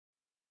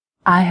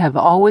I have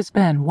always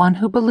been one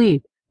who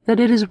believed that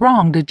it is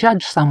wrong to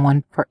judge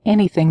someone for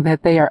anything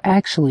that they are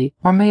actually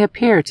or may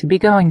appear to be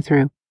going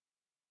through.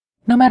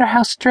 No matter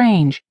how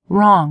strange,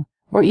 wrong,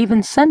 or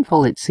even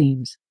sinful it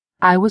seems,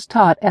 I was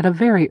taught at a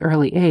very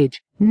early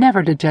age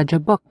never to judge a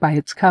book by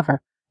its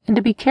cover, and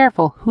to be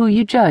careful who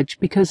you judge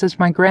because, as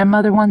my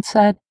grandmother once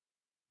said,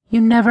 you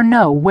never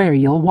know where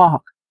you'll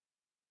walk.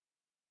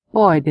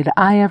 Boy, did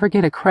I ever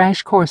get a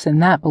crash course in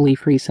that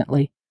belief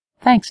recently,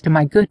 thanks to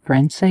my good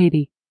friend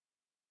Sadie.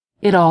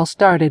 It all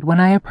started when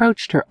I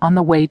approached her on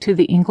the way to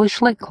the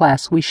English Lit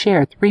class we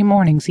share 3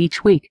 mornings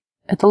each week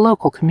at the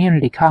local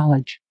community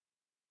college.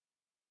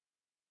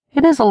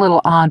 It is a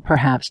little odd,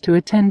 perhaps, to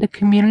attend a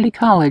community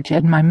college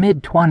in my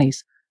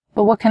mid-20s,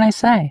 but what can I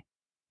say?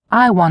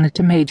 I wanted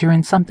to major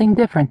in something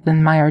different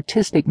than my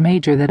artistic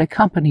major that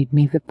accompanied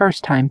me the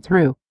first time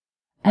through,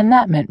 and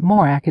that meant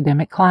more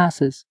academic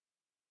classes.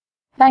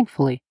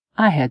 Thankfully,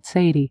 I had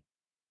Sadie.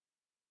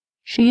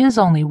 She is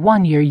only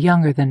 1 year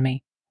younger than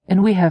me,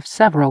 and we have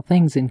several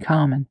things in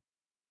common.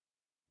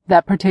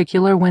 That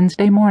particular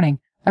Wednesday morning,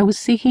 I was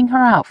seeking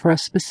her out for a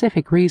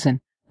specific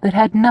reason that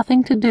had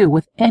nothing to do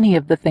with any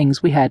of the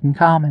things we had in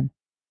common.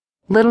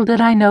 Little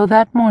did I know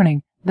that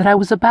morning that I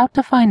was about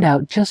to find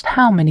out just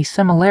how many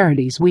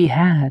similarities we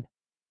had.